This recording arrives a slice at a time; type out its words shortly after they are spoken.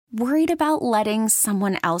Worried about letting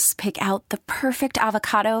someone else pick out the perfect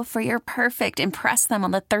avocado for your perfect impress them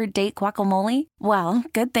on the third date guacamole? Well,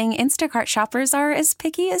 good thing Instacart shoppers are as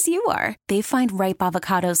picky as you are. They find ripe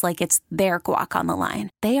avocados like it's their guac on the line.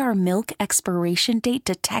 They are milk expiration date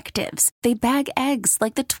detectives. They bag eggs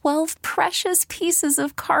like the 12 precious pieces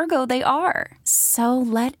of cargo they are. So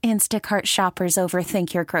let Instacart shoppers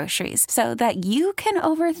overthink your groceries so that you can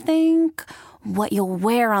overthink what you'll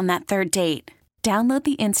wear on that third date. Download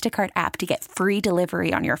the Instacart app to get free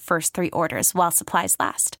delivery on your first 3 orders while supplies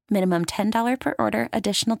last. Minimum $10 per order.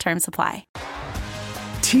 Additional terms apply.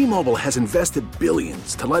 T-Mobile has invested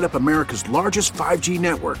billions to light up America's largest 5G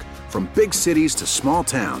network, from big cities to small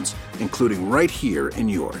towns, including right here in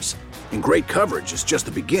yours. And great coverage is just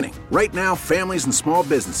the beginning. Right now, families and small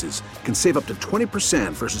businesses can save up to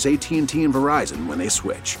 20% versus AT&T and Verizon when they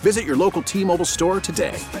switch. Visit your local T-Mobile store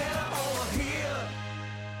today.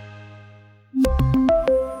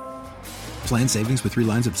 Plan savings with 3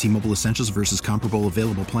 lines of T-Mobile Essentials versus comparable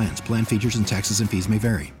available plans. Plan features and taxes and fees may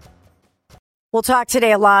vary. We'll talk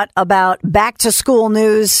today a lot about back to school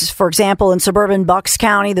news. For example, in suburban Bucks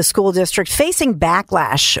County, the school district facing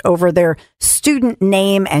backlash over their student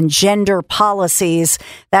name and gender policies.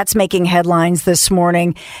 That's making headlines this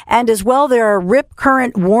morning. And as well, there are rip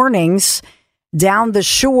current warnings down the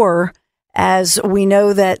shore, as we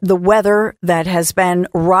know that the weather that has been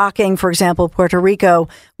rocking, for example, Puerto Rico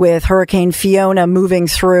with Hurricane Fiona moving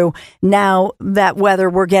through. Now that weather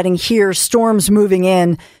we're getting here, storms moving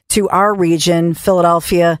in to our region,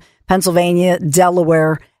 Philadelphia, Pennsylvania,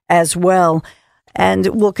 Delaware as well. And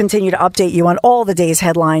we'll continue to update you on all the day's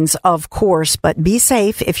headlines, of course, but be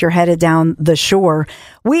safe if you're headed down the shore.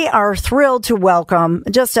 We are thrilled to welcome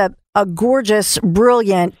just a gorgeous,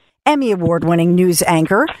 brilliant Emmy Award-winning news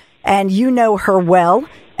anchor. And you know her well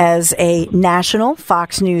as a national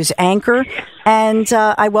Fox News anchor. And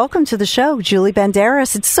I welcome to the show, Julie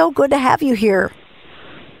Banderas. It's so good to have you here.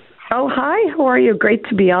 Oh, hi. How are you? Great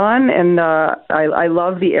to be on. And I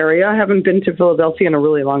love the area. I haven't been to Philadelphia in a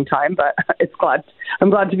really long time, but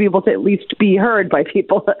I'm glad to be able to at least be heard by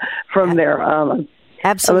people from there.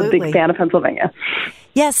 Absolutely. I'm a big fan of Pennsylvania.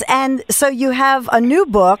 Yes. And so you have a new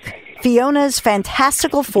book, Fiona's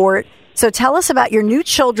Fantastical Fort. So tell us about your new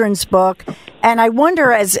children's book. And I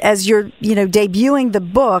wonder, as you're, debuting the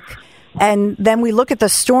book, and then we look at the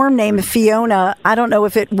storm named Fiona. I don't know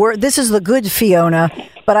if this is the good Fiona,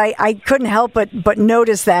 but I couldn't help but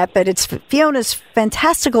notice that it's Fiona's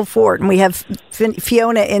Fantastical Fort. And we have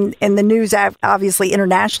Fiona in the news, obviously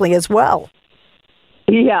internationally as well.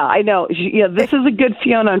 Yeah, I know. Yeah, this is a good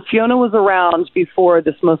Fiona, and Fiona was around before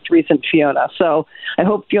this most recent Fiona. So I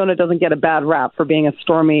hope Fiona doesn't get a bad rap for being a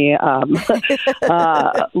stormy,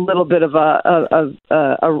 little bit of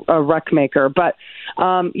a wreck maker. But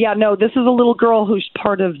this is a little girl who's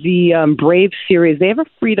part of the Brave series. They have a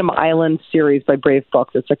Freedom Island series by Brave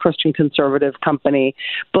Books. It's a Christian conservative company,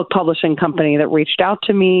 book publishing company that reached out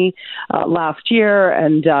to me last year,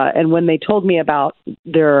 and when they told me about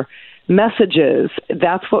their messages,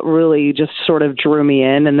 that's what really just sort of drew me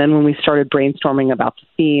in. And then when we started brainstorming about the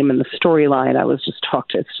theme and the storyline, I was just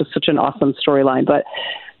hooked. It's just such an awesome storyline. But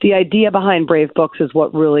the idea behind Brave Books is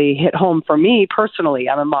what really hit home for me personally.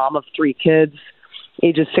 I'm a mom of 3 kids,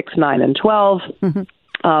 ages 6, 9, and 12.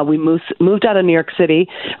 Mm-hmm. We moved out of New York City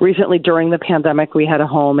recently during the pandemic. We had a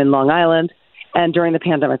home in Long Island. And during the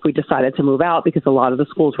pandemic, we decided to move out because a lot of the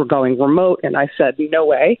schools were going remote. And I said, no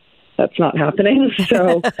way. That's not happening.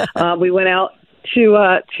 So we went out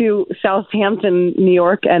to Southampton, New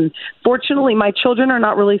York. And fortunately, my children are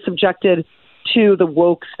not really subjected to the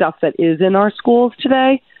woke stuff that is in our schools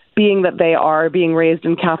today, being that they are being raised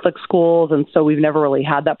in Catholic schools. And so we've never really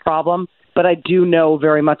had that problem. But I do know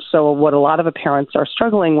very much so what a lot of parents are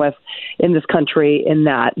struggling with in this country, in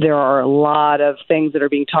that there are a lot of things that are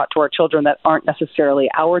being taught to our children that aren't necessarily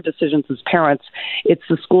our decisions as parents. It's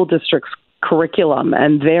the school district's curriculum,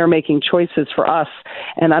 and they're making choices for us.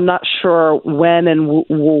 And I'm not sure when and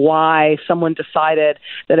why someone decided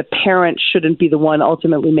that a parent shouldn't be the one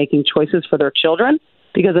ultimately making choices for their children,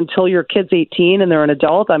 because until your kid's 18 and they're an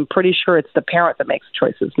adult, I'm pretty sure it's the parent that makes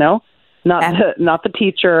choices. No, not the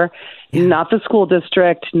teacher, not the school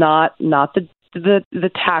district, not the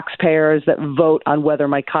taxpayers that vote on whether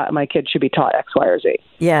my kid should be taught X, Y, or Z.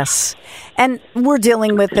 Yes. And we're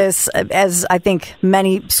dealing with this, as I think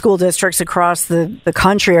many school districts across the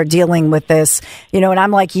country are dealing with this. And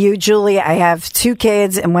I'm like you, Julie, I have 2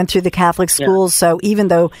 kids and went through the Catholic schools. Yeah. So even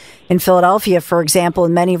though in Philadelphia, for example,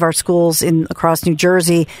 and many of our schools across New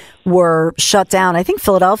Jersey were shut down, I think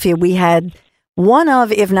Philadelphia, we had one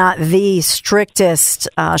of, if not the strictest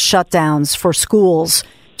shutdowns for schools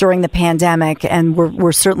during the pandemic, and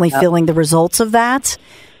we're certainly feeling the results of that.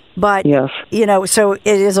 But, yes. So it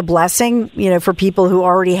is a blessing, for people who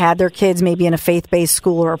already had their kids maybe in a faith-based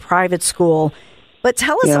school or a private school. But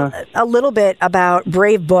tell us a little bit about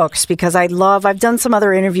Brave Books, because I've done some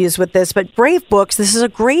other interviews with this, but Brave Books, this is a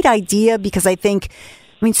great idea because I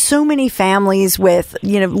mean, so many families with,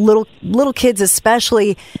 little kids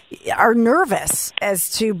especially are nervous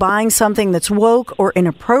as to buying something that's woke or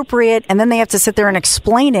inappropriate, and then they have to sit there and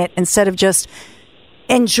explain it instead of just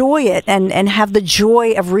enjoy it and have the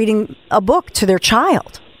joy of reading a book to their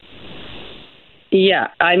child. Yeah,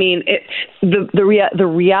 I mean, the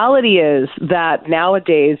reality is that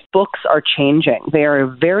nowadays books are changing. They are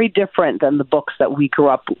very different than the books that we grew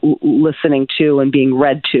up listening to and being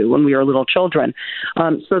read to when we were little children.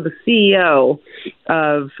 So the CEO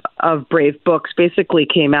of Brave Books basically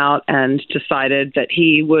came out and decided that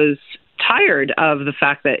he was tired of the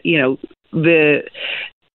fact that,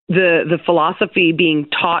 the philosophy being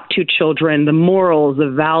taught to children, the morals, the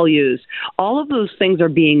values, all of those things are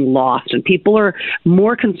being lost. And people are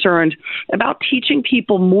more concerned about teaching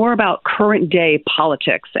people more about current day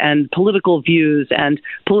politics and political views and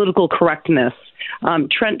political correctness.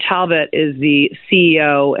 Trent Talbot is the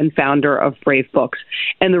CEO and founder of Brave Books.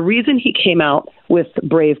 And the reason he came out with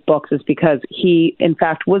Brave Books is because he, in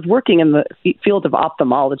fact, was working in the field of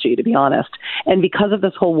ophthalmology, to be honest. And because of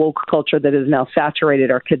this whole woke culture that has now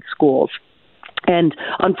saturated our kids' schools, and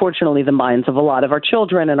unfortunately the minds of a lot of our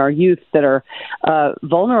children and our youth that are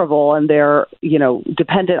vulnerable, and they're,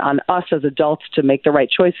 dependent on us as adults to make the right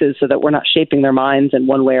choices so that we're not shaping their minds in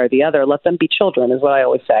one way or the other. Let them be children, is what I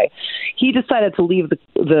always say. He decided to leave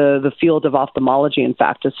the field of ophthalmology, in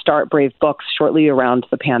fact, to start Brave Books shortly around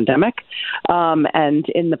the pandemic. And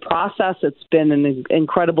in the process, it's been an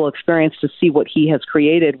incredible experience to see what he has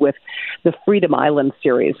created with the Freedom Island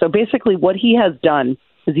series. So basically what he has done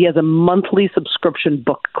is he has a monthly subscription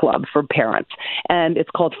book club for parents, and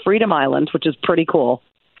it's called Freedom Island, which is pretty cool.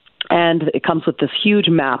 And it comes with this huge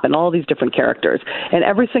map and all these different characters. And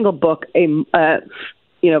every single book,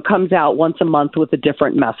 comes out once a month with a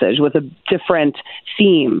different message, with a different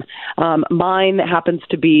theme. Mine happens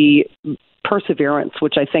to be perseverance,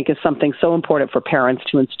 which I think is something so important for parents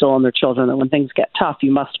to instill in their children, that when things get tough,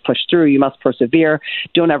 you must push through, you must persevere,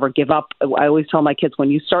 don't ever give up. I always tell my kids, when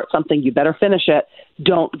you start something, you better finish it,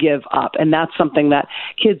 don't give up. And that's something that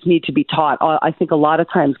kids need to be taught. I think a lot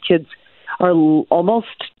of times kids are almost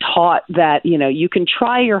taught that, you can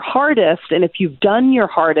try your hardest, and if you've done your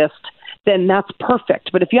hardest, then that's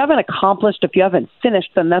perfect. But if you haven't accomplished, if you haven't finished,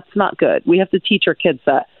 then that's not good. We have to teach our kids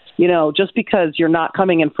that. Just because you're not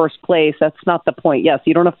coming in first place, that's not the point. Yes,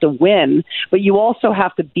 you don't have to win, but you also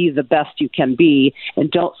have to be the best you can be,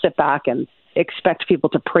 and don't sit back and expect people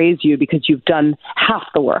to praise you because you've done half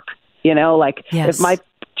the work. If my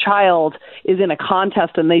child is in a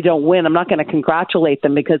contest and they don't win, I'm not going to congratulate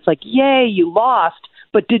them because yay, you lost,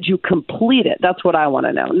 but did you complete it? That's what I want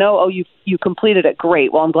to know. No, you completed it.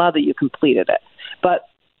 Great. Well, I'm glad that you completed it. But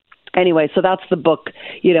anyway, so that's the book,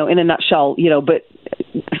 in a nutshell, but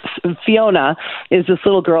Fiona is this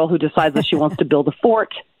little girl who decides that she wants to build a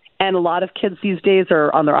fort. And a lot of kids these days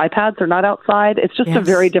are on their iPads. They're not outside. It's just a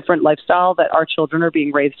very different lifestyle that our children are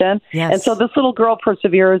being raised in. Yes. And so this little girl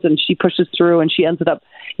perseveres, and she pushes through, and she ended up,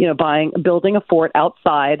 building a fort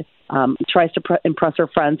outside. Tries to impress her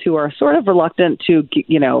friends who are sort of reluctant to,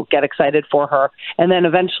 get excited for her. And then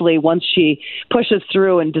eventually, once she pushes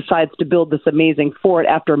through and decides to build this amazing fort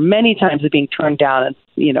after many times of being turned down and,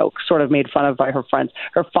 sort of made fun of by her friends,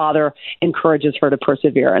 her father encourages her to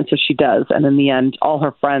persevere. And so she does. And in the end, all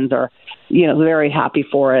her friends are, very happy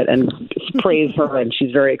for it and praise her, and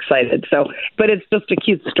she's very excited. So, but it's just a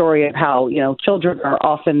cute story of how, children are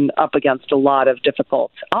often up against a lot of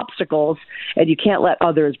difficult obstacles, and you can't let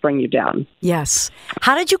others bring you down. Yes.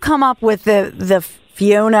 How did you come up with the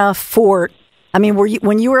Fiona fort? I mean,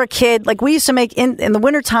 when you were a kid, we used to make in the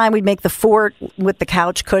wintertime, we'd make the fort with the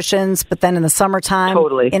couch cushions, but then in the summertime,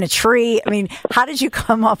 in a tree. I mean, how did you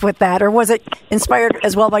come up with that? Or was it inspired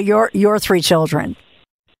as well by your three children?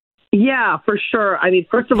 Yeah, for sure. I mean,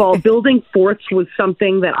 first of all, building forts was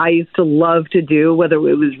something that I used to love to do, whether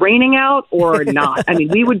it was raining out or not. I mean,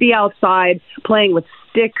 we would be outside playing with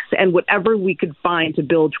sticks and whatever we could find to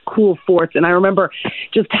build cool forts. And I remember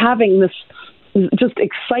just having this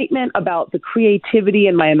excitement about the creativity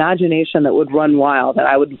and my imagination that would run wild. And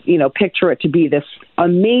I would, picture it to be this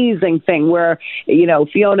amazing thing where,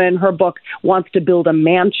 Fiona in her book wants to build a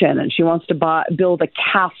mansion, and she wants to build a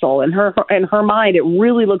castle. In her mind, it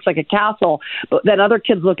really looks like a castle. But then other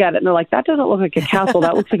kids look at it and they're like, that doesn't look like a castle.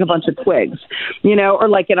 That looks like a bunch of twigs, or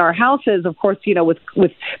like in our houses, of course,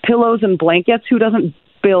 with pillows and blankets, who doesn't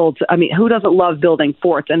build. I mean, who doesn't love building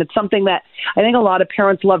forts? And it's something that I think a lot of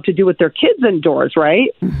parents love to do with their kids indoors, right?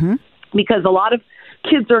 Mm-hmm. Because a lot of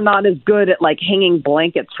kids are not as good at like hanging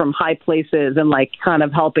blankets from high places and like kind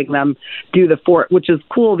of helping them do the fort, which is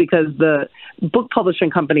cool because the book publishing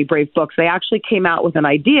company, Brave Books, they actually came out with an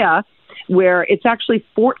idea where it's actually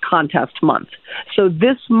fort contest month. So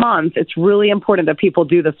this month, it's really important that people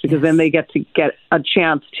do this because then they get a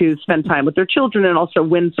chance to spend time with their children and also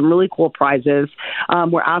win some really cool prizes.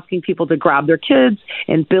 We're asking people to grab their kids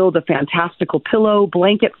and build a fantastical pillow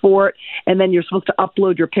blanket fort. And then you're supposed to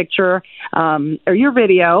upload your picture or your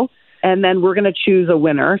video. And then we're going to choose a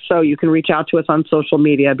winner. So you can reach out to us on social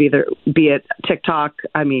media, be it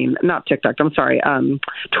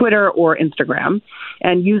Twitter or Instagram,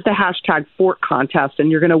 and use the hashtag Fort Contest. And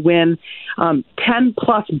you're going to win 10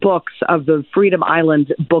 plus books of the Freedom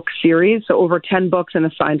Island book series. So over 10 books and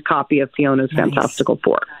a signed copy of Fiona's Fantastical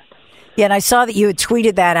Fort. Yeah, and I saw that you had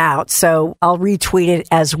tweeted that out, so I'll retweet it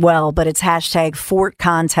as well, but it's hashtag Fort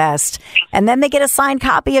Contest. And then they get a signed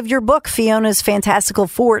copy of your book, Fiona's Fantastical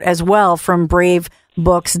Fort, as well from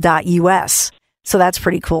bravebooks.us. So that's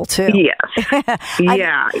pretty cool, too. Yes.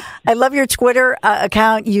 Yeah. I love your Twitter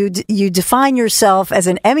account. You define yourself as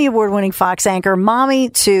an Emmy Award-winning Fox anchor, mommy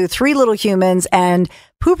to 3 little humans, and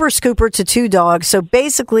pooper scooper to 2 dogs. So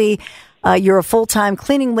basically, you're a full-time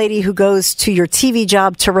cleaning lady who goes to your TV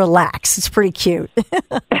job to relax. It's pretty cute.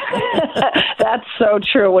 That's so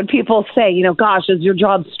true. When people say, gosh, is your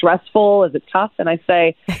job stressful? Is it tough? And I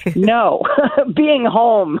say, no, being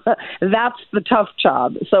home, that's the tough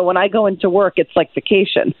job. So when I go into work, it's like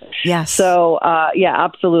vacation. Yes. So, yeah,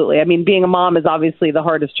 absolutely. I mean, being a mom is obviously the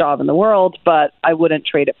hardest job in the world, but I wouldn't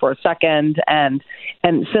trade it for a second. And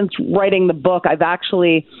since writing the book, I've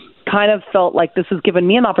actually kind of felt like this has given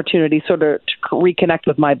me an opportunity sort of to reconnect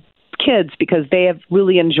with my kids because they have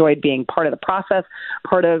really enjoyed being part of the process,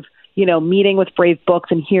 part of, meeting with Brave Books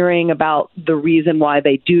and hearing about the reason why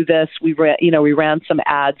they do this. We ran some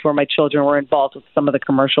ads where my children were involved with some of the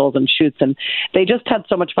commercials and shoots, and they just had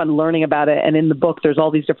so much fun learning about it. And in the book, there's all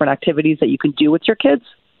these different activities that you can do with your kids.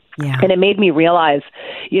 Yeah. And it made me realize,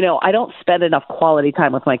 I don't spend enough quality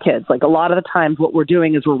time with my kids. Like a lot of the times what we're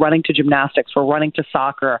doing is we're running to gymnastics, we're running to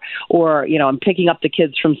soccer, or, I'm picking up the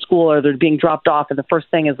kids from school or they're being dropped off. And the first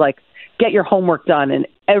thing is like, get your homework done. And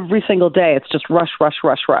every single day it's just rush, rush,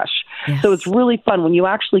 rush, rush. Yes. So it's really fun when you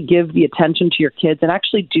actually give the attention to your kids and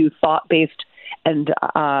actually do thought-based and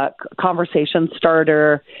conversation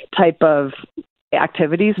starter type of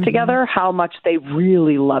activities together, how much they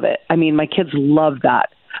really love it. I mean, my kids love that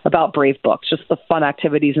about Brave Books, just the fun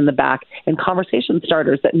activities in the back and conversation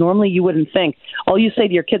starters that normally you wouldn't think. All you say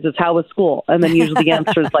to your kids is, how was school? And then usually the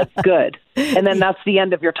answer is like, good. And then that's the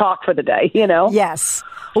end of your talk for the day, Yes.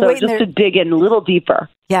 So just to dig in a little deeper.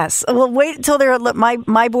 Yes. Well, wait until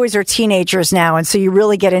my boys are teenagers now. And so you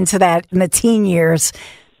really get into that in the teen years.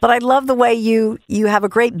 But I love the way you have a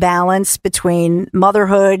great balance between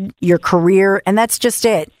motherhood, your career, and that's just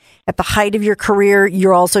it. At the height of your career,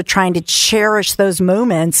 you're also trying to cherish those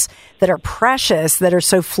moments that are precious, that are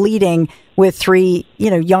so fleeting with 3,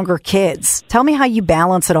 younger kids. Tell me how you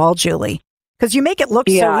balance it all, Julie, because you make it look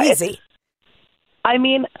so easy.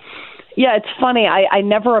 It's funny. I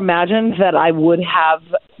never imagined that I would have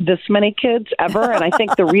this many kids ever. And I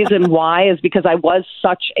think the reason why is because I was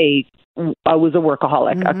a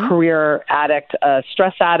workaholic, a career addict, a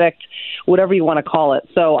stress addict, whatever you want to call it.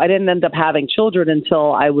 So I didn't end up having children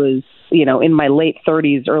until I was, in my late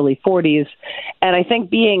 30s, early 40s. And I think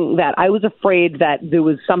being that I was afraid that there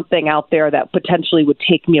was something out there that potentially would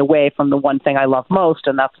take me away from the one thing I love most,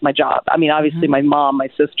 and that's my job. I mean, obviously my mom, my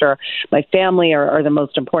sister, my family are the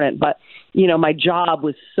most important, but my job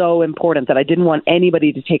was so important that I didn't want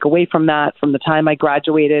anybody to take away from that. From the time I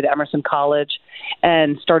graduated Emerson College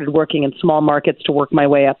and started working in small markets to work my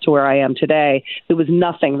way up to where I am today, there was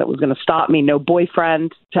nothing that was going to stop me. No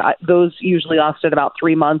boyfriend. Those usually lasted about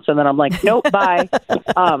 3 months, and then I'm like, nope, bye.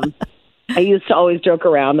 I used to always joke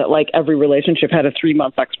around that like every relationship had a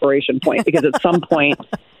 3-month expiration point because at some point,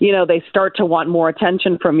 they start to want more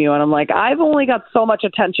attention from you. And I'm like, I've only got so much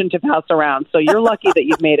attention to pass around. So you're lucky that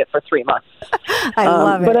you've made it for 3 months. I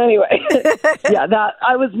love it. But anyway,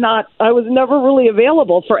 I was never really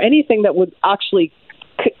available for anything that would actually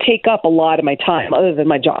take up a lot of my time other than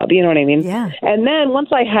my job. You know what I mean? Yeah. And then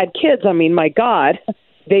once I had kids, I mean, my God,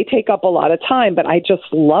 they take up a lot of time, but I just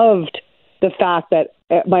loved the fact that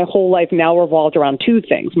my whole life now revolved around 2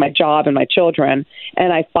 things, my job and my children.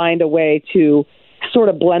 And I find a way to sort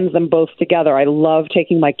of blend them both together. I love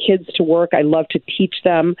taking my kids to work. I love to teach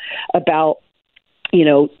them about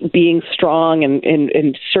being strong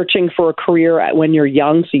and searching for a career when you're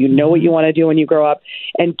young, so you know what you want to do when you grow up,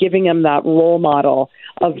 and giving them that role model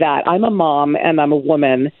of that. I'm a mom and I'm a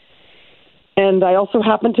woman, and I also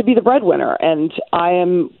happen to be the breadwinner, and I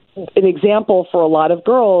am an example for a lot of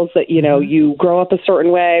girls that, you grow up a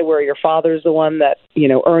certain way where your father's the one that,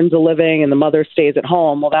 earns a living and the mother stays at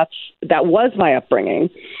home. Well, that was my upbringing.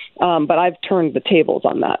 But I've turned the tables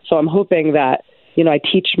on that. So I'm hoping that, I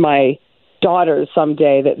teach my daughters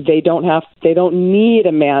someday that they don't need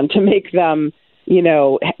a man to make them,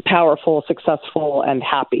 powerful, successful, and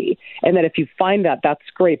happy. And that if you find that, that's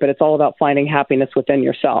great, but it's all about finding happiness within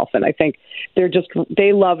yourself. And I think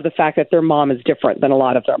they love the fact that their mom is different than a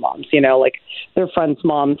lot of their moms, like their friends'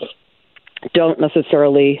 moms don't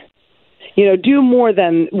necessarily, do more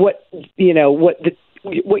than what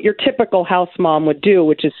your typical house mom would do,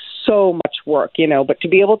 which is so much work, but to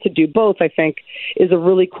be able to do both, I think, is a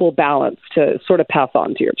really cool balance to sort of pass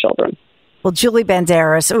on to your children. Well, Julie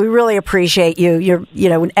Banderas, we really appreciate you. You're,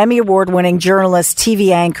 an Emmy Award-winning journalist, TV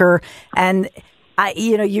anchor, and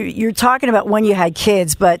you're talking about when you had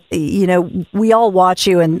kids, but we all watch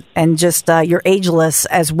you, and just you're ageless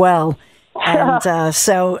as well. And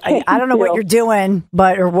so I don't know what you're doing,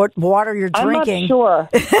 or what water you're drinking. I'm not sure.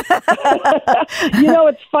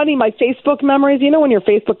 It's funny. My Facebook memories, when your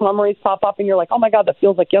Facebook memories pop up and you're like, oh my God, that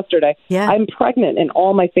feels like yesterday. Yeah. I'm pregnant in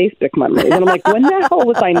all my Facebook memories. And I'm like, when the hell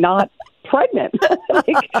was I not pregnant?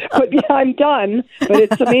 But yeah, I'm done. But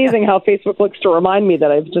it's amazing how Facebook looks to remind me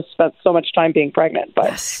that I've just spent so much time being pregnant. But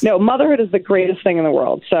yes. No, motherhood is the greatest thing in the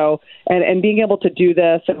world. So, and being able to do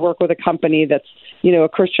this and work with a company that's, a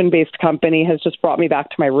Christian-based company has just brought me back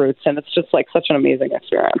to my roots. And it's just like such an amazing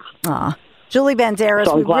experience. Julie Banderas.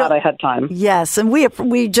 So I'm glad I had time. Yes, and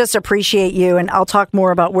we just appreciate you, and I'll talk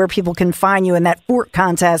more about where people can find you in that fort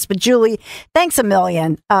contest. But Julie, thanks a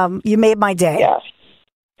million. You made my day. Yes.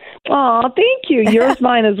 Oh, thank you. Yours,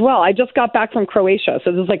 mine as well. I just got back from Croatia,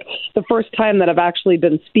 so this is like the first time that I've actually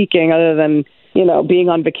been speaking other than, being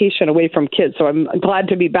on vacation away from kids. So I'm glad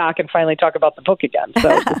to be back and finally talk about the book again. So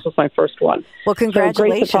this was my first one. Well, congratulations. So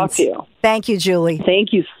great to talk to you. Thank you, Julie.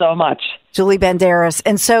 Thank you so much. Julie Banderas.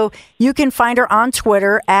 And so you can find her on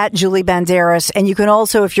Twitter at Julie Banderas. And you can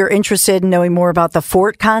also, if you're interested in knowing more about the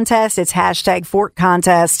Fort Contest, it's #Fort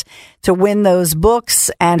Contest to win those books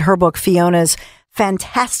and her book, Fiona's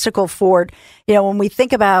Fantastical Fort. When we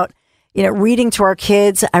think about, reading to our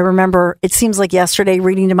kids, I remember it seems like yesterday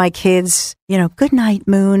reading to my kids, Good Night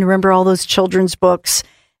Moon. Remember all those children's books,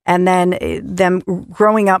 and then them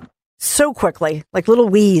growing up so quickly, like little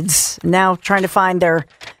weeds, now trying to find their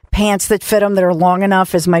pants that fit them that are long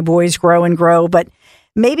enough as my boys grow and grow. But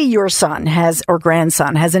maybe your son or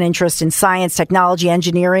grandson has an interest in science, technology,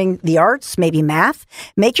 engineering, the arts, maybe math.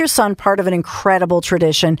 Make your son part of an incredible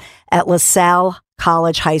tradition at LaSalle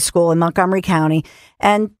College High School in Montgomery County.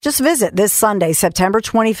 And just visit this Sunday, September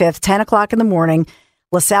 25th, 10 o'clock in the morning,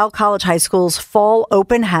 LaSalle College High School's fall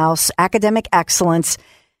open house, academic excellence.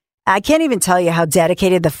 I can't even tell you how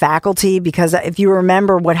dedicated the faculty, because if you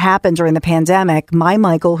remember what happened during the pandemic, my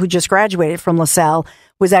Michael, who just graduated from LaSalle,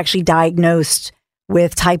 was actually diagnosed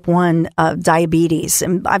with type 1 diabetes.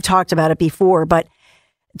 And I've talked about it before, but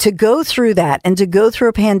to go through that and to go through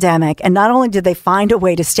a pandemic, and not only did they find a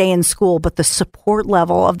way to stay in school, but the support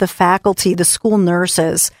level of the faculty, the school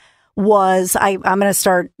nurses was, I'm going to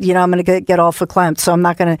start, I'm going to get all verklempt, so I'm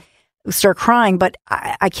not going to start crying, but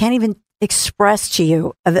I can't even express to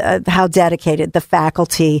you how dedicated the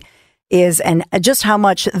faculty is and just how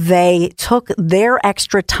much they took their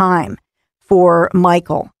extra time for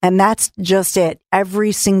Michael. And that's just it.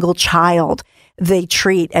 Every single child they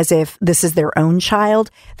treat as if this is their own child.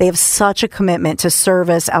 They have such a commitment to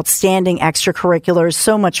service, outstanding extracurriculars,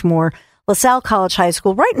 so much more. LaSalle College High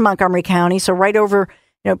School, right in Montgomery County, so right over,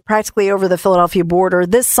 practically over the Philadelphia border,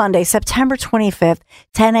 this Sunday, September 25th,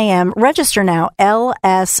 10 a.m. Register now,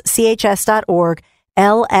 lschs.org,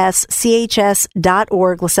 lschs.org,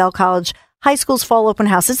 LaSalle College High School's Fall Open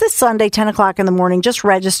House is this Sunday, 10 o'clock in the morning. Just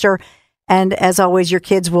register. And as always, your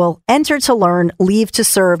kids will enter to learn, leave to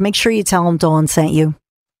serve. Make sure you tell them Dawn sent you.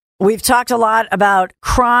 We've talked a lot about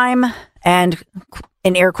crime and,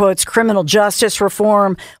 in air quotes, criminal justice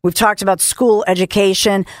reform. We've talked about school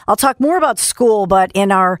education. I'll talk more about school, but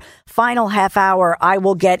in our final half hour, I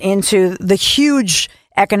will get into the huge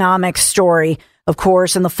economic story, of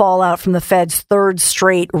course, and the fallout from the Fed's third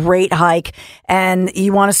straight rate hike. And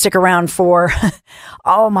you want to stick around for,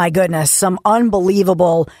 oh my goodness, some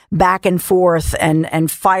unbelievable back and forth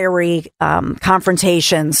and fiery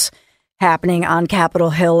confrontations happening on Capitol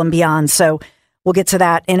Hill and beyond. So we'll get to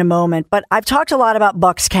that in a moment. But I've talked a lot about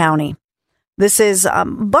Bucks County. This is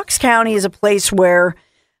Bucks County is a place where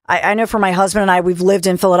I know for my husband and I, we've lived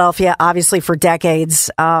in Philadelphia, obviously, for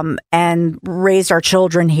decades and raised our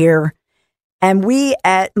children here. And we,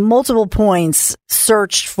 at multiple points,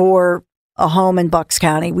 searched for a home in Bucks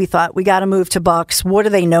County. We thought, we got to move to Bucks. What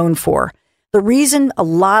are they known for? The reason a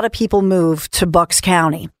lot of people move to Bucks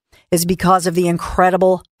County is because of the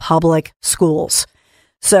incredible public schools.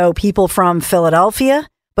 So people from Philadelphia,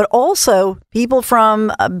 but also people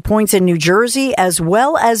from points in New Jersey as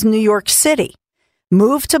well as New York City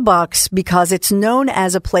move to Bucks because it's known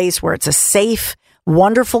as a place where it's a safe,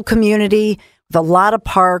 wonderful community with a lot of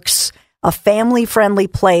parks, a family-friendly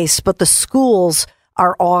place, but the schools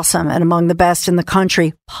are awesome and among the best in the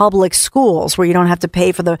country, public schools where you don't have to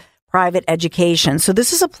pay for the private education. So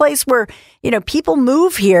this is a place where, people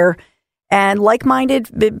move here and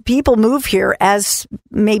like-minded people move here as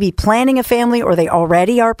maybe planning a family or they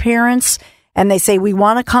already are parents. And they say, we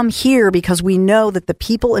want to come here because we know that the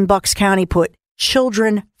people in Bucks County put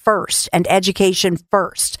children first and education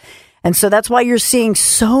first. And so that's why you're seeing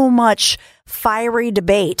so much fiery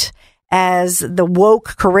debate as the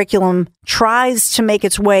woke curriculum tries to make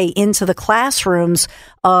its way into the classrooms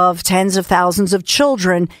of tens of thousands of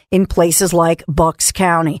children in places like Bucks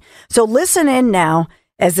County. So listen in now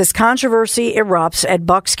as this controversy erupts at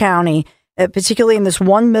Bucks County, particularly in this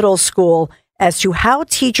one middle school, as to how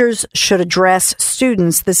teachers should address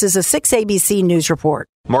students. This is a 6ABC News report.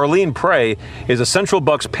 Marlene Prey is a Central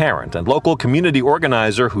Bucks parent and local community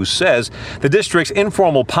organizer who says the district's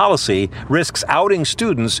informal policy risks outing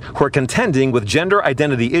students who are contending with gender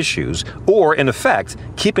identity issues or, in effect,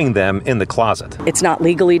 keeping them in the closet. It's not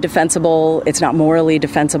legally defensible. It's not morally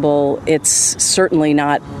defensible. It's certainly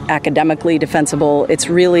not academically defensible. It's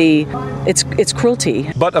really, it's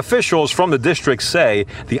cruelty. But officials from the district say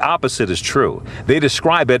the opposite is true. They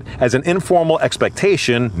describe it as an informal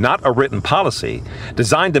expectation, not a written policy,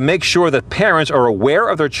 designed to make sure that parents are aware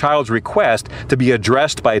of their child's request to be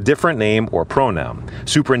addressed by a different name or pronoun.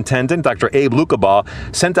 Superintendent Dr. Abe Lucabaugh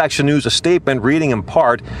sent Action News a statement reading in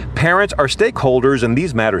part, parents are stakeholders in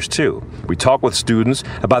these matters too. We talk with students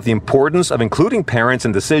about the importance of including parents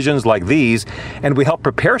in decisions like these, and we help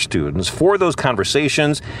prepare students for those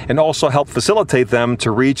conversations and also help facilitate them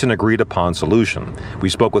to reach an agreed upon solution. We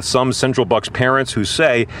spoke with some Central Bucks parents who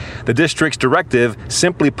say the district's directive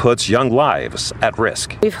simply puts young lives at risk.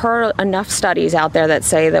 We've heard enough studies out there that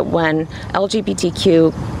say that when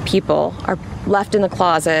LGBTQ people are left in the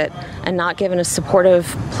closet and not given a supportive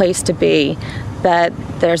place to be, that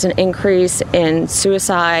there's an increase in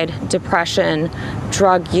suicide, depression,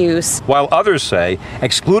 drug use. While others say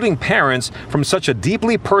excluding parents from such a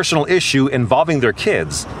deeply personal issue involving their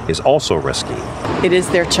kids is also risky. It is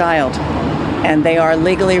their child, and they are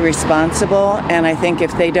legally responsible, and I think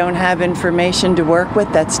if they don't have information to work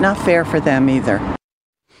with, that's not fair for them either.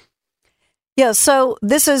 Yeah, so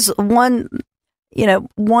this is one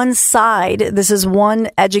side. This is one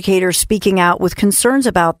educator speaking out with concerns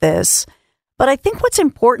about this. But I think what's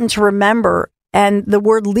important to remember, and the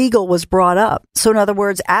word legal was brought up. So in other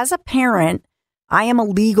words, as a parent, I am a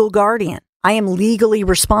legal guardian. I am legally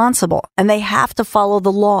responsible, and they have to follow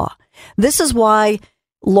the law. This is why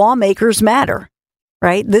lawmakers matter,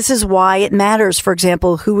 right? This is why it matters, for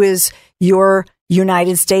example, who is your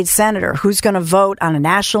United States Senator, who's going to vote on a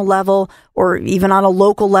national level or even on a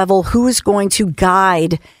local level, who is going to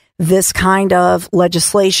guide this kind of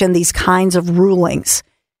legislation, these kinds of rulings.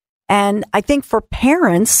 And I think for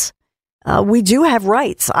parents, we do have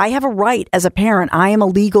rights. I have a right as a parent. I am a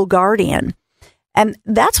legal guardian. And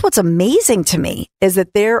that's what's amazing to me is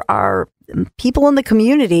that there are people in the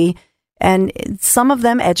community, and some of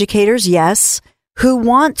them educators, yes, who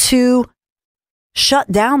want to shut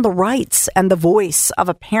down the rights and the voice of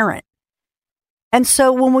a parent. And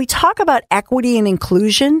so when we talk about equity and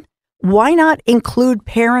inclusion, why not include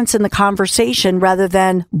parents in the conversation rather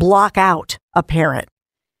than block out a parent?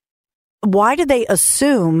 Why do they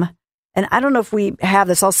assume, and I don't know if we have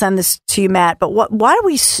this, I'll send this to you, Matt, but why do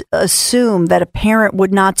we assume that a parent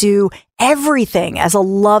would not do everything as a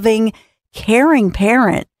loving, caring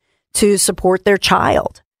parent to support their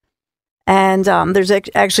child? And there's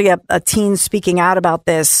actually a teen speaking out about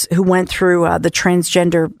this who went through the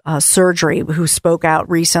transgender surgery, who spoke out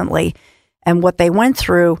recently and what they went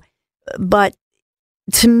through. But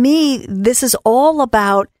to me, this is all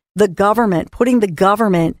about the government, putting the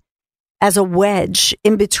government as a wedge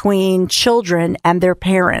in between children and their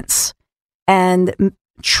parents, and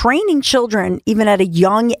training children, even at a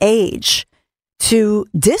young age, to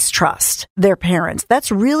distrust their parents.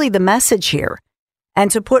 That's really the message here.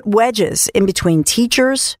 And to put wedges in between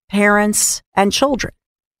teachers, parents, and children.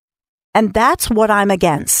 And that's what I'm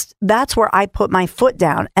against. that's where I put my foot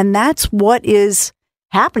down. And that's what is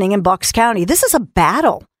happening in Bucks County. This is a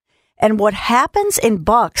battle. And what happens in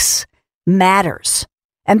Bucks matters.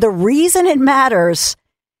 And the reason it matters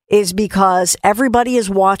is because everybody is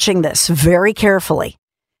watching this very carefully.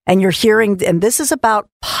 And you're hearing, and this is about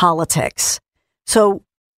politics. So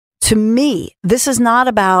to me, this is not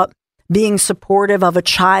about being supportive of a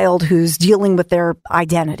child who's dealing with their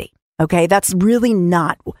identity. Okay, that's really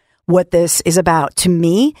not what this is about. To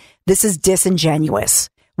me, this is disingenuous.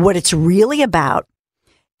 What it's really about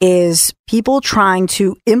is people trying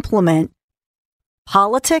to implement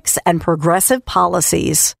politics and progressive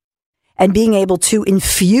policies and being able to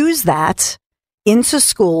infuse that into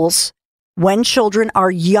schools when children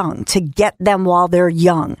are young, to get them while they're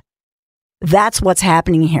young. That's what's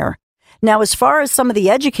happening here. Now, as far as some of the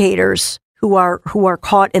educators who are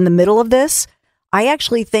caught in the middle of this, I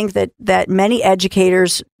actually think that many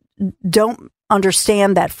educators don't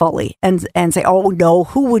understand that fully and say, oh, no,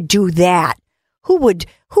 who would do that? Who would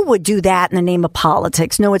do that in the name of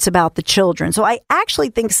politics? No, it's about the children. So I actually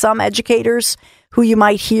think some educators who you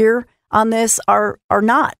might hear on this are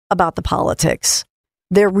not about the politics.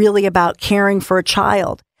 They're really about caring for a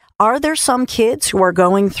child. Are there some kids who are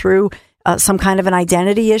going through some kind of an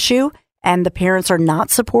identity issue and the parents are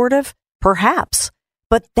not supportive? Perhaps.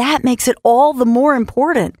 But that makes it all the more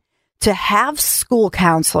important to have school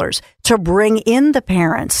counselors, to bring in the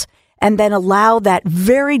parents, and then allow that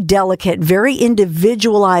very delicate, very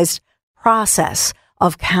individualized process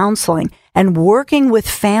of counseling and working with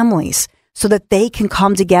families so that they can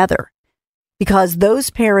come together. Because those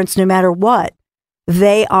parents, no matter what,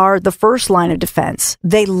 they are the first line of defense.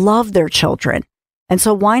 They love their children. And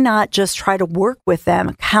so why not just try to work with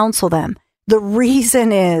them, counsel them? The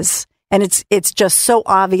reason is, and it's just so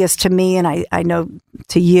obvious to me, and I know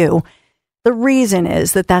to you, the reason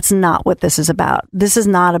is that that's not what this is about. This is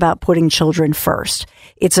not about putting children first.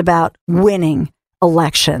 It's about winning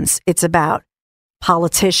elections. It's about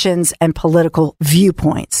politicians and political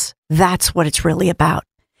viewpoints. That's what it's really about.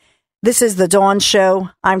 This is The Dawn Show.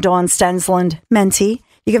 I'm Dawn Stensland, mentee.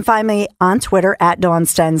 You can find me on Twitter at Dawn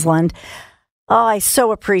Stensland. Oh, I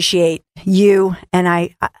so appreciate you, and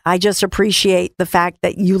I just appreciate the fact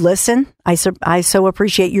that you listen. I so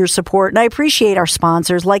appreciate your support, and I appreciate our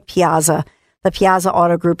sponsors like Piazza, the Piazza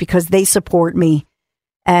Auto Group, because they support me.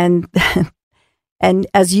 And and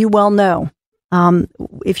as you well know,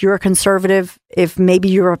 if you're a conservative, if maybe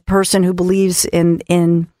you're a person who believes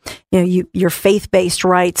in your faith-based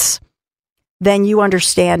rights, then you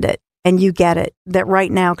understand it and you get it. That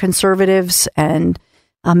right now, conservatives and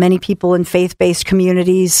many people in faith-based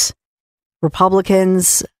communities,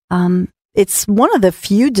 Republicans, it's one of the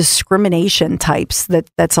few discrimination types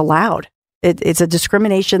that's allowed. It's a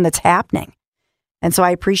discrimination that's happening. And so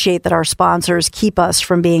I appreciate that our sponsors keep us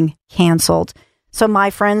from being canceled. So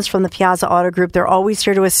my friends from the Piazza Auto Group, they're always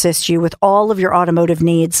here to assist you with all of your automotive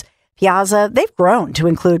needs. Piazza, they've grown to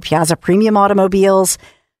include Piazza Premium Automobiles,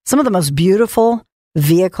 some of the most beautiful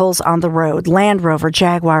vehicles on the road: Land Rover,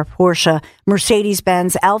 Jaguar, Porsche,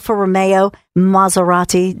 Mercedes-Benz, Alfa Romeo,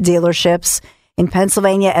 Maserati dealerships in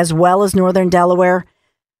Pennsylvania as well as Northern Delaware.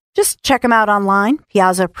 Just check them out online,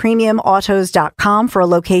 PiazzaPremiumAutos.com for a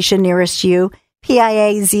location nearest you.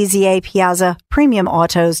 Piazza,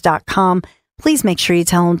 PiazzaPremiumAutos.com. Please make sure you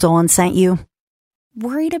tell them Dawn sent you.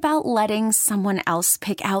 Worried about letting someone else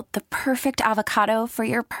pick out the perfect avocado for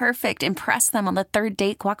your perfect impress them on the third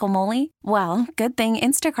date guacamole? Well, good thing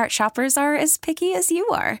Instacart shoppers are as picky as you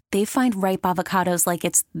are. They find ripe avocados like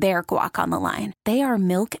it's their guac on the line. They are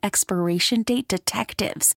milk expiration date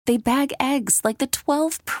detectives. They bag eggs like the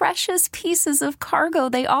 12 precious pieces of cargo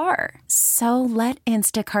they are. So let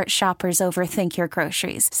Instacart shoppers overthink your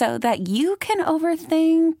groceries so that you can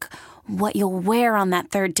overthink what you'll wear on that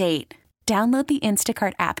third date. Download the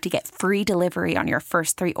Instacart app to get free delivery on your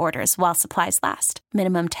first 3 orders while supplies last.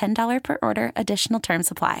 Minimum $10 per order. Additional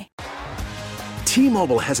terms apply.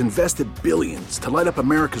 T-Mobile has invested billions to light up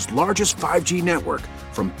America's largest 5G network,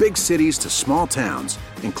 from big cities to small towns,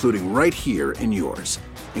 including right here in yours.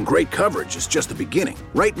 And great coverage is just the beginning.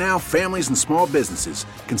 Right now, families and small businesses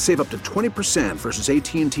can save up to 20% versus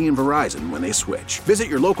AT&T and Verizon when they switch. Visit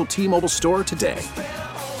your local T-Mobile store today.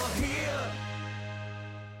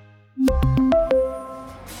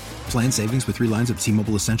 Plan savings with 3 lines of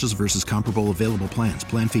T-Mobile Essentials versus comparable available plans.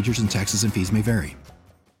 Plan features and taxes and fees may vary.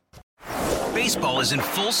 Baseball is in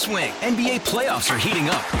full swing. NBA playoffs are heating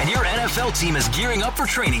up, and your NFL team is gearing up for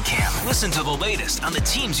training camp. Listen to the latest on the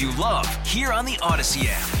teams you love here on the Odyssey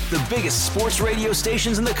app. The biggest sports radio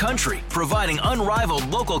stations in the country, providing unrivaled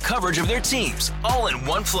local coverage of their teams, all in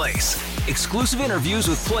one place. Exclusive interviews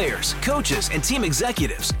with players, coaches, and team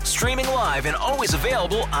executives, streaming live and always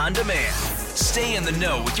available on demand. Stay in the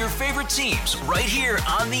know with your favorite teams right here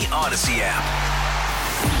on the Odyssey app.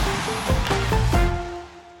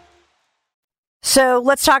 So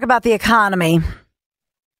let's talk about the economy.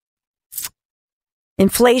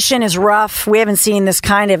 Inflation is rough. We haven't seen this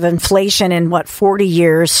kind of inflation in, 40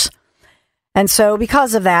 years. And so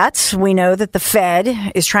because of that, we know that the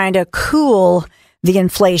Fed is trying to cool the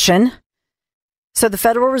inflation. So the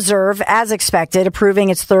Federal Reserve, as expected, approving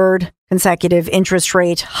its third consecutive interest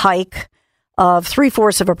rate hike of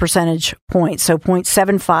 0.75 percentage points, so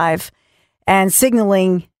 0.75, and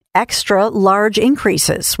signaling extra large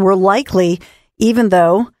increases were likely, even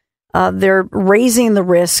though they're raising the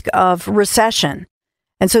risk of recession.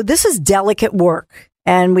 And so this is delicate work.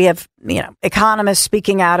 And we have, economists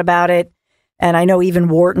speaking out about it. And I know even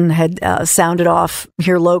Wharton had sounded off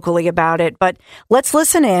here locally about it. But let's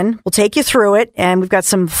listen in. We'll take you through it. And we've got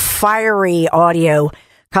some fiery audio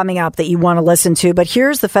coming up that you want to listen to. But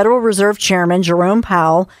here's the Federal Reserve Chairman, Jerome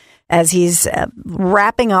Powell, as he's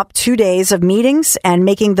wrapping up 2 days of meetings and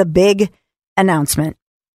making the big announcement.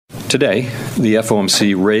 Today, the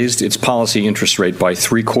FOMC raised its policy interest rate by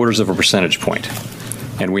 0.75 percentage point,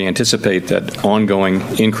 and we anticipate that ongoing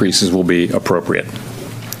increases will be appropriate.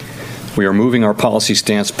 We are moving our policy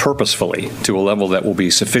stance purposefully to a level that will be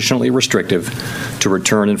sufficiently restrictive to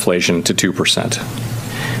return inflation to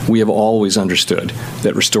 2%. We have always understood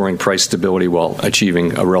that restoring price stability while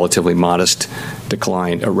achieving a relatively modest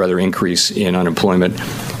decline, a rather increase in unemployment,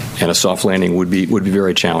 and a soft landing would be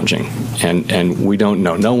very challenging. And we don't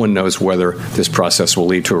know. No one knows whether this process will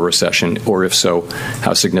lead to a recession, or if so,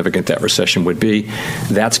 how significant that recession would be.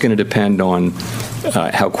 That's going to depend on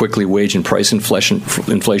how quickly wage and price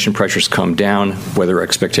inflation pressures come down, whether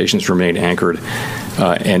expectations remain anchored,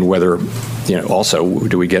 and whether, also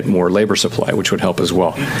do we get more labor supply, which would help as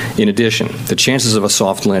well. In addition, the chances of a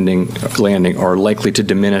soft landing are likely to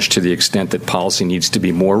diminish to the extent that policy needs to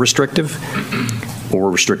be more restrictive or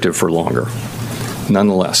restrictive for longer.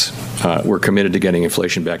 Nonetheless, we're committed to getting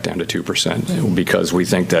inflation back down to 2% because we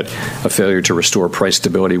think that a failure to restore price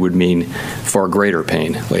stability would mean far greater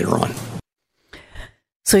pain later on.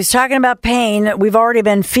 So he's talking about pain. We've already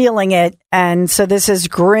been feeling it. And so this is a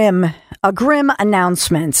grim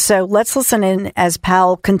announcement. So let's listen in as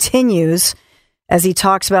Powell continues, as he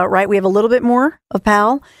talks about, right? We have a little bit more of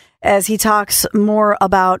Powell as he talks more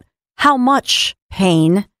about how much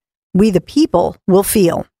pain we, the people, will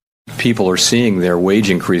feel. People are seeing their wage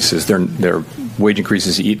increases, their wage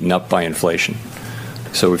increases eaten up by inflation.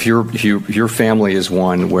 So if your family is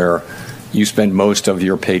one where you spend most of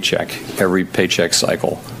your paycheck, every paycheck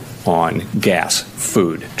cycle, on gas,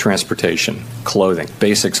 food, transportation, clothing,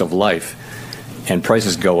 basics of life, and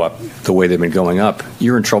prices go up the way they've been going up,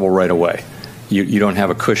 you're in trouble right away. You don't have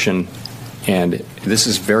a cushion. And this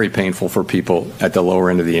is very painful for people at the lower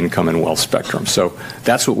end of the income and wealth spectrum. So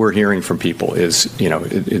that's what we're hearing from people is,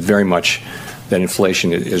 it very much that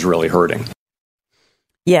inflation is really hurting.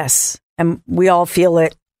 Yes. And we all feel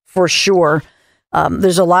it for sure.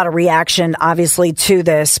 There's a lot of reaction, obviously, to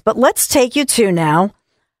this. But let's take you to now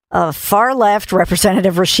far left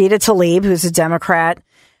Representative Rashida Tlaib, who's a Democrat.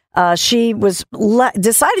 She was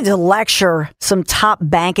decided to lecture some top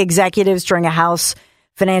bank executives during a House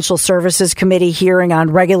Financial Services Committee hearing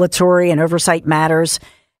on regulatory and oversight matters.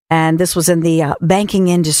 And this was in the banking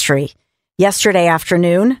industry yesterday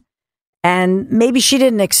afternoon. And maybe she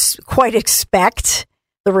didn't quite expect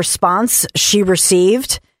the response she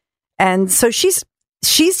received. And so she's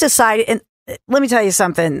decided, and let me tell you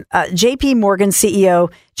something, JP Morgan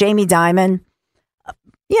CEO Jamie Dimon,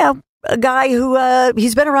 a guy who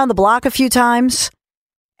he's been around the block a few times.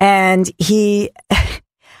 And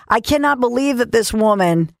I cannot believe that this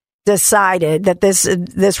woman decided that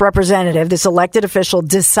this representative, this elected official,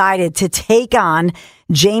 decided to take on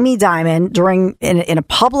Jamie Dimon in a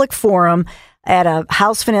public forum at a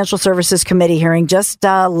House Financial Services Committee hearing. Just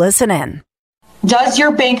listen in. Does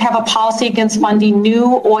your bank have a policy against funding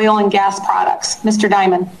new oil and gas products, Mr.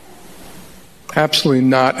 Dimon? Absolutely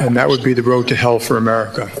not, and that would be the road to hell for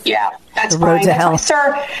America. Yeah, that's the road fine. to hell.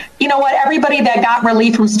 Sir, you know what? Everybody that got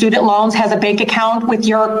relief from student loans has a bank account with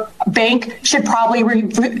your bank should probably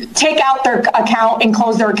take out their account and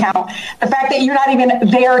close their account. The fact that you're not even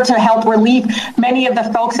there to help relieve many of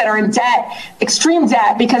the folks that are in debt, extreme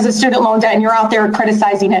debt because of student loan debt, and you're out there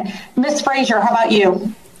criticizing it. Ms. Frazier, how about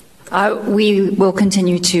you? We will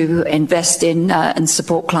continue to invest in and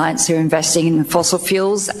support clients who are investing in fossil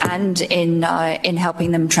fuels and in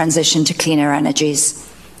helping them transition to cleaner energies.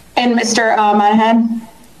 And Mr. Monahan?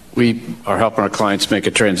 We are helping our clients make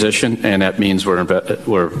a transition, and that means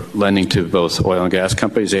we're lending to both oil and gas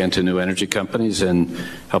companies and to new energy companies and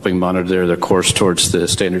helping monitor their course towards the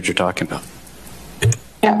standards you're talking about.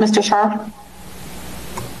 Yeah, Mr. Shah?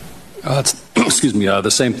 Excuse me,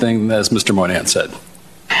 the same thing as Mr. Monahan said.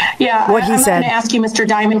 Yeah, I'm going to ask you, Mr.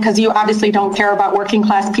 Diamond, because you obviously don't care about working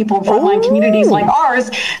class people in frontline communities like ours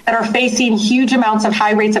that are facing huge amounts of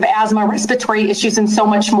high rates of asthma, respiratory issues, and so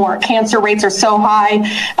much more. Cancer rates are so high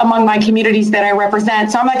among my communities that I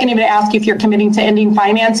represent. So I'm not going to even ask you if you're committing to ending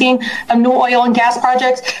financing of new oil and gas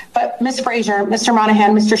projects. But Ms. Fraser, Mr.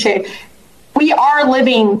 Monahan, Mr. Shea, we are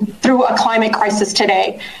living through a climate crisis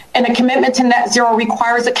today, and a commitment to net zero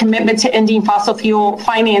requires a commitment to ending fossil fuel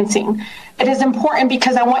financing. It is important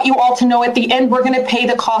because I want you all to know at the end, we're going to pay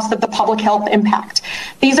the cost of the public health impact.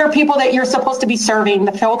 These are people that you're supposed to be serving,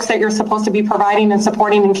 the folks that you're supposed to be providing and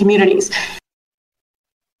supporting in communities.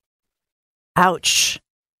 Ouch.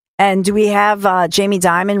 And do we have Jamie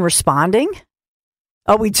Dimon responding?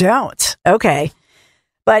 Oh, we don't. Okay.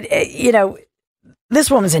 But, this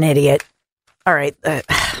woman's an idiot. All right.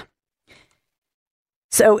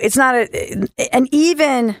 So it's not and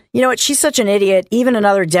even, she's such an idiot. Even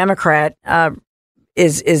another Democrat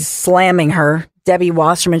is slamming her, Debbie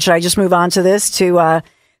Wasserman. Should I just move on to this? This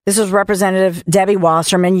is Representative Debbie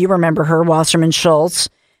Wasserman. You remember her, Wasserman Schultz.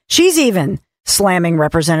 She's even slamming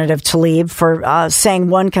Representative Tlaib for saying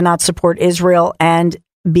one cannot support Israel and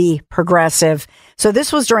be progressive. So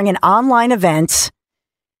this was during an online event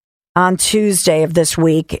on Tuesday of this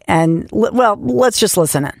week. And, let's just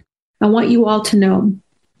listen in. I want you all to know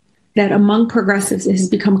that among progressives, it has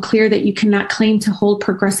become clear that you cannot claim to hold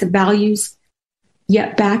progressive values,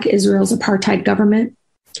 yet back Israel's apartheid government.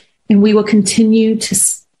 And we will continue to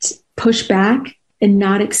push back and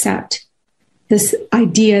not accept this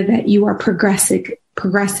idea that you are progressive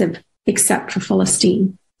except for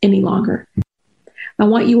Palestine any longer. I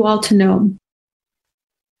want you all to know.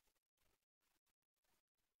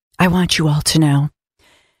 I want you all to know.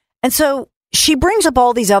 And so she brings up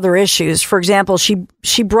all these other issues. For example,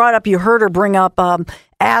 she brought up, you heard her bring up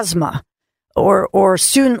asthma or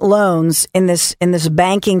student loans in this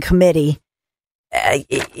banking committee.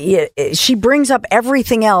 She brings up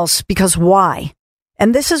everything else because why?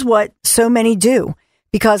 And this is what so many do,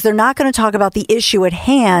 because they're not going to talk about the issue at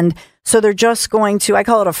hand. So they're just going to, I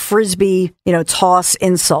call it a Frisbee, toss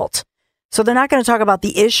insult. So they're not going to talk about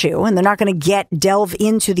the issue, and they're not going to delve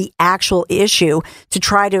into the actual issue to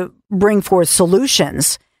try to bring forth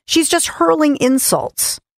solutions. She's just hurling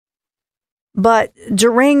insults. But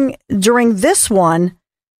during this one,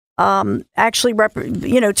 actually,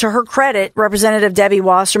 to her credit, Representative Debbie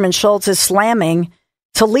Wasserman Schultz is slamming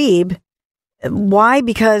Tlaib. Why?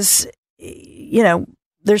 Because,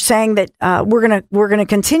 they're saying that we're gonna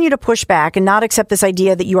continue to push back and not accept this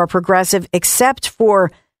idea that you are progressive, except for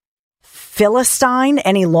Philistine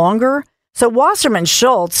any longer. So Wasserman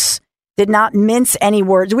Schultz did not mince any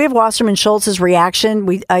words. Do we have Wasserman Schultz's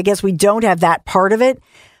reaction? I guess we don't have that part of it,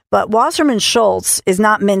 but Wasserman Schultz is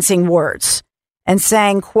not mincing words and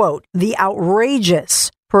saying, quote, the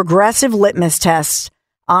outrageous progressive litmus test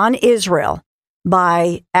on Israel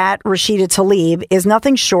by at Rashida Tlaib is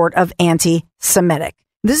nothing short of anti-Semitic.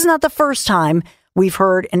 This is not the first time we've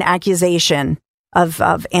heard an accusation of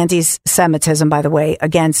anti-Semitism, by the way,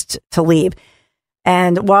 against Tlaib.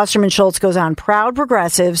 And Wasserman Schultz goes on, proud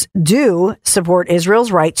progressives do support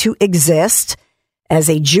Israel's right to exist as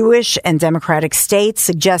a Jewish and democratic state.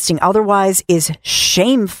 Suggesting otherwise is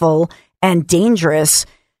shameful and dangerous.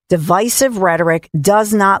 Divisive rhetoric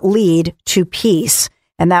does not lead to peace.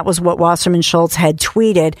 And that was what Wasserman Schultz had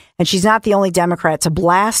tweeted. And she's not the only Democrat to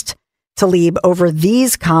blast Tlaib over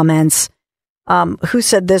these comments. Who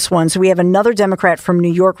said this one? So we have another Democrat from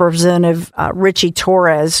New York, Representative Richie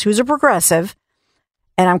Torres, who's a progressive.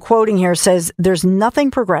 And I'm quoting here, says, there's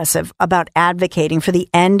nothing progressive about advocating for the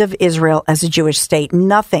end of Israel as a Jewish state.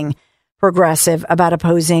 Nothing progressive about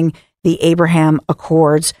opposing the Abraham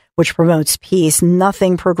Accords, which promotes peace.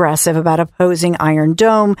 Nothing progressive about opposing Iron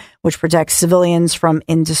Dome, which protects civilians from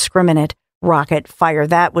indiscriminate rocket fire.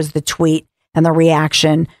 That was the tweet and the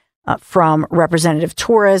reaction from Representative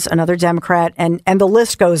Torres, another Democrat, and the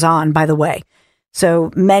list goes on, by the way.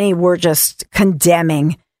 So many were just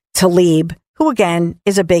condemning Tlaib, who again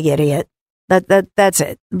is a big idiot. That's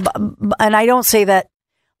it. And I don't say that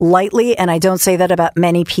lightly, and I don't say that about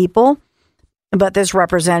many people, but this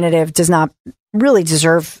representative does not really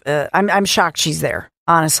deserve, I'm shocked she's there,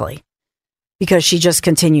 honestly, because she just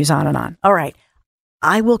continues on and on. All right.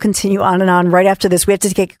 I will continue on and on right after this. We have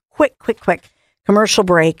to take a quick commercial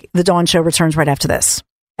break. The Dawn Show returns right after this.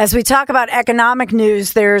 As we talk about economic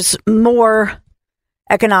news, there's more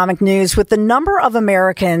economic news with the number of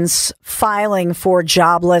Americans filing for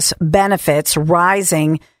jobless benefits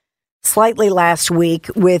rising slightly last week,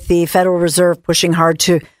 with the Federal Reserve pushing hard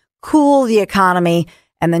to cool the economy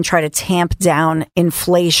and then try to tamp down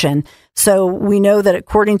inflation. So we know that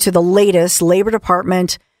according to the latest Labor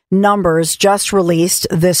Department numbers just released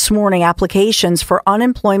this morning, applications for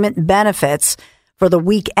unemployment benefits for the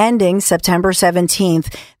week ending September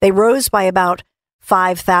 17th, they rose by about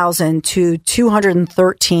 5,000 to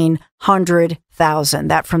 213,000.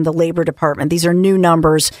 That from the Labor Department. These are new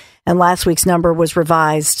numbers, and last week's number was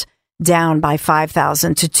revised down by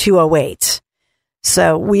 5,000 to 208.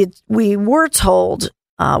 So we were told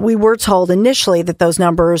initially that those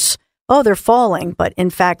numbers, they're falling, but in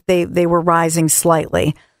fact they were rising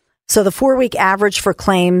slightly. So the 4-week average for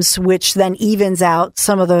claims, which then evens out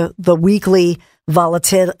some of the weekly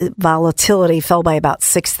volatility, fell by about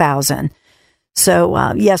 6,000.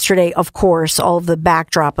 So yesterday, of course, all of the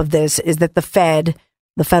backdrop of this is that the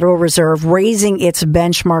Federal Reserve, raising its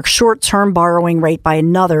benchmark short-term borrowing rate by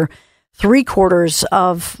another 0.75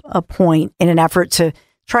 of a point in an effort to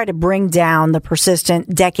try to bring down the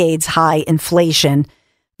persistent decades-high inflation.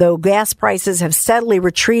 Though gas prices have steadily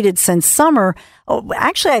retreated since summer.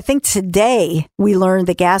 Actually, I think today we learned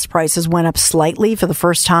that gas prices went up slightly for the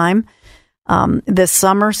first time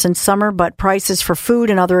since summer, but prices for food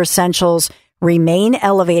and other essentials remain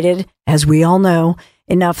elevated, as we all know,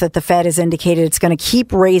 enough that the Fed has indicated it's going to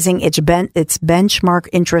keep raising its benchmark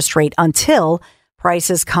interest rate until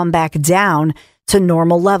prices come back down to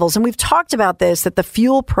normal levels. And we've talked about this, that the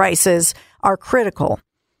fuel prices are critical,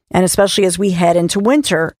 and especially as we head into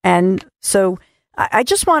winter. And so I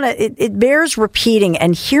just want to, it bears repeating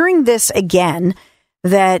and hearing this again,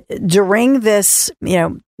 that during this,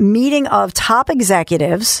 meeting of top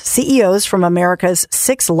executives, CEOs from America's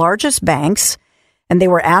 6 largest banks, and they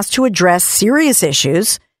were asked to address serious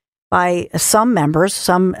issues by some members,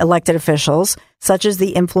 some elected officials, such as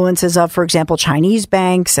the influences of, for example, Chinese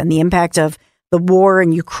banks and the impact of the war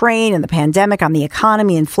in Ukraine and the pandemic on the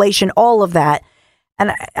economy, inflation, all of that.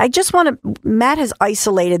 And I just want to, Matt has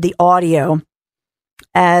isolated the audio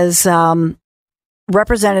as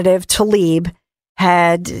Representative Tlaib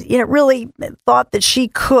had, really thought that she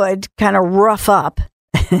could kind of rough up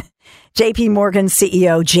JP Morgan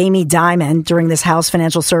CEO Jamie Dimon during this House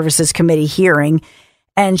Financial Services Committee hearing.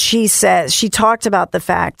 And she talked about the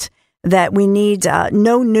fact that we need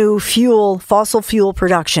no new fossil fuel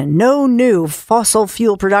production,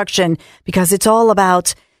 because it's all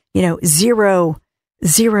about, zero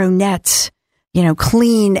net,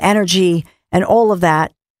 clean energy and all of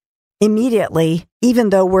that immediately, even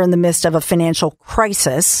though we're in the midst of a financial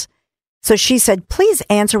crisis. So she said, please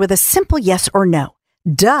answer with a simple yes or no.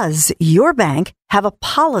 Does your bank have a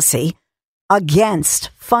policy against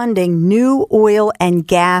funding new oil and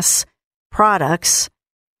gas products?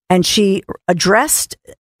 And she addressed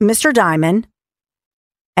Mr. Dimon.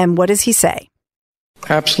 And what does he say?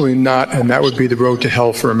 Absolutely not. And that would be the road to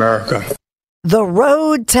hell for America. The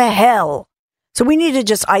road to hell. So we need to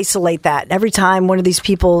just isolate that. Every time one of these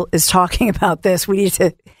people is talking about this, we need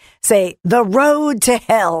to say the road to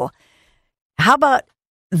hell. How about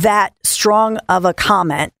that strong of a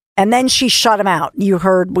comment? And then she shut him out. You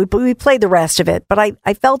heard, we played the rest of it, but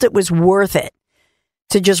I felt it was worth it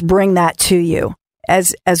to just bring that to you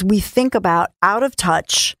as we think about out of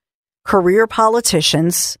touch career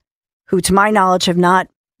politicians who, to my knowledge, have not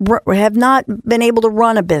been able to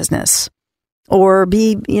run a business or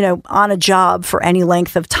be, on a job for any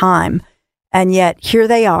length of time. And yet here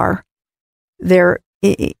they are. They're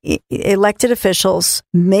elected officials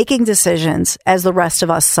making decisions as the rest of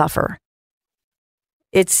us suffer.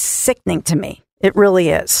 It's sickening to me. It really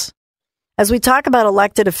is. As we talk about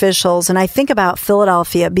elected officials, and I think about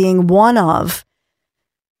Philadelphia being one of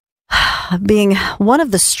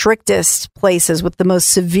the strictest places with the most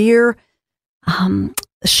severe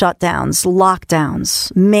shutdowns,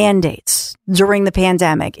 lockdowns, mandates during the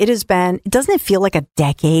pandemic. Doesn't it feel like a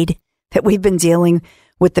decade that we've been dealing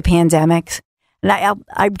with the pandemic? And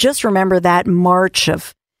I just remember that March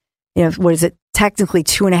of, technically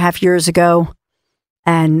 2.5 years ago.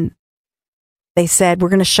 And they said, we're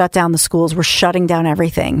going to shut down the schools. We're shutting down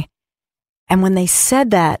everything. And when they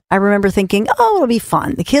said that, I remember thinking, it'll be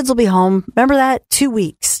fun. The kids will be home. Remember that? 2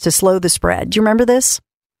 weeks to slow the spread. Do you remember this?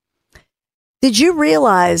 Did you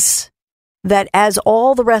realize that as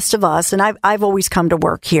all the rest of us, and I've always come to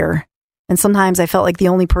work here, and sometimes I felt like the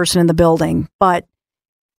only person in the building, but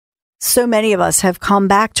so many of us have come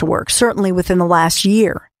back to work, certainly within the last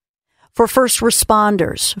year. For first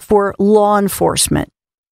responders, for law enforcement,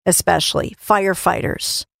 especially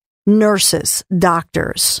firefighters, nurses,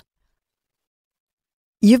 doctors.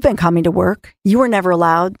 You've been coming to work. You were never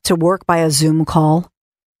allowed to work by a Zoom call.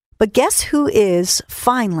 But guess who is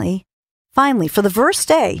finally, for the first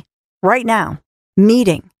day, right now,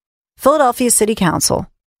 meeting Philadelphia City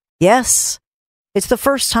Council. Yes, it's the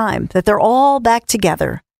first time that they're all back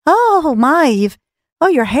together. Oh, my,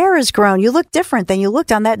 your hair has grown. You look different than you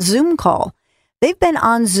looked on that Zoom call. They've been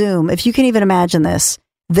on Zoom, if you can even imagine this.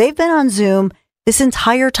 They've been on Zoom this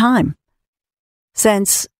entire time.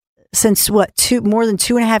 Since what, more than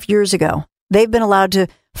 2.5 years ago. They've been allowed to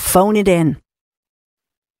phone it in.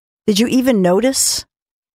 Did you even notice?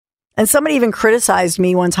 And somebody even criticized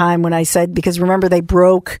me one time when I said, because remember they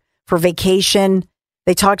broke for vacation.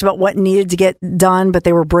 They talked about what needed to get done, but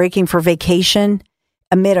they were breaking for vacation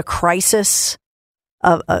amid a crisis,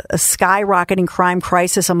 a skyrocketing crime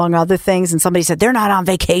crisis, among other things. And somebody said, they're not on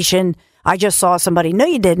vacation. I just saw somebody. No,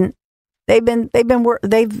 you didn't. They've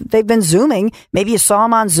been Zooming. Maybe you saw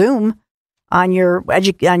them on Zoom on your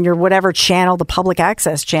whatever channel, the public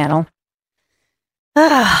access channel.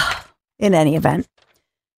 In any event.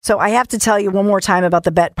 So I have to tell you one more time about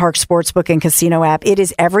the Bet Park Sportsbook and Casino app. It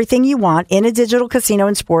is everything you want in a digital casino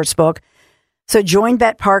and sportsbook. So join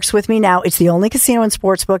Bet Parks with me now. It's the only casino and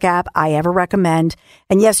sportsbook app I ever recommend.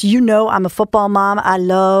 And yes, you know I'm a football mom. I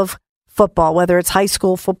love football, whether it's high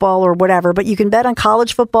school football or whatever. But you can bet on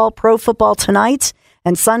college football, pro football tonight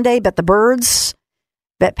and Sunday. Bet the Birds,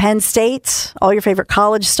 bet Penn State, all your favorite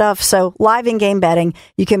college stuff. So live in-game betting,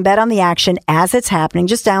 you can bet on the action as it's happening.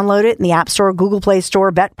 Just download it in the App Store, Google Play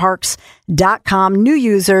Store, betparks.com. New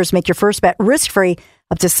users make your first bet risk-free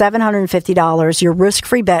up to $750. Your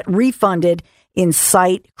risk-free bet refunded in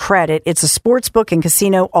site credit. It's a sportsbook and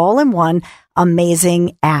casino all-in-one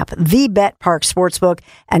amazing app. The Bet Park Sportsbook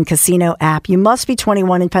and Casino app. You must be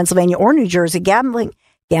 21 in Pennsylvania or New Jersey. Gambling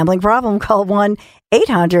problem, call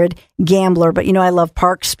 1-800-GAMBLER. But you know, I love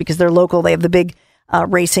Parks because they're local. They have the big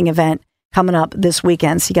racing event coming up this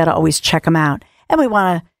weekend. So you got to always check them out. And we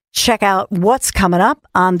want to check out what's coming up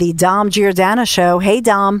on the Dom Giordano Show. Hey,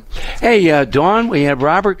 Dom. Hey, Dawn, we have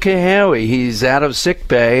Robert Cahaly. He's out of sick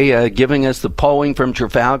bay, giving us the polling from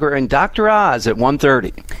Trafalgar, and Dr. Oz at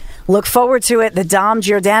 1:30. Look forward to it. The Dom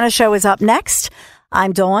Giordano Show is up next.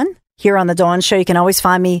 I'm Dawn, here on the Dawn Show. You can always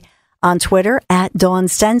find me on Twitter at Dawn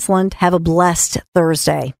Stensland. Have a blessed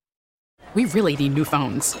Thursday. We really need new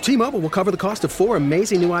phones. T-Mobile will cover the cost of 4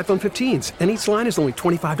 amazing new iPhone 15s, and each line is only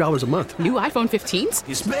 $25 a month. New iPhone 15s?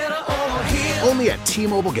 It's better over here. Only at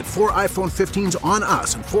T-Mobile, get 4 iPhone 15s on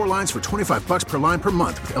us and 4 lines for $25 per line per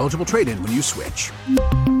month with eligible trade-in when you switch.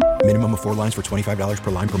 Minimum of 4 lines for $25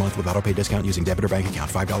 per line per month with autopay discount using debit or bank account.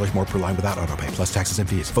 $5 more per line without autopay, plus taxes and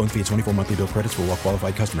fees. Phone fee at 24 monthly bill credits for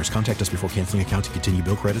well-qualified customers. Contact us before canceling account to continue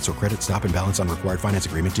bill credits or credit stop and balance on required finance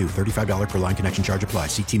agreement due. $35 per line connection charge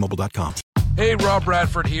applies. See T-Mobile.com. Hey, Rob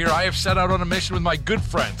Bradford here. I have set out on a mission with my good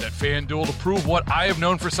friends at FanDuel to prove what I have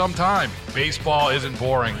known for some time. Baseball isn't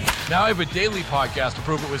boring. Now I have a daily podcast to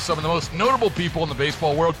prove it with some of the most notable people in the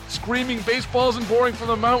baseball world, screaming baseball isn't boring from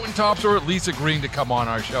the mountaintops, or at least agreeing to come on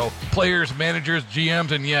our show. Players, managers,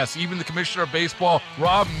 GMs, and yes, even the commissioner of baseball,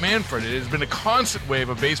 Rob Manfred. It has been a constant wave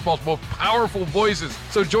of baseball's most powerful voices.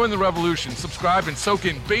 So join the revolution. Subscribe and soak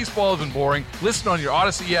in Baseball Isn't Boring. Listen on your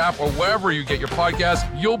Odyssey app or wherever you get your podcasts.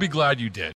 You'll be glad you did.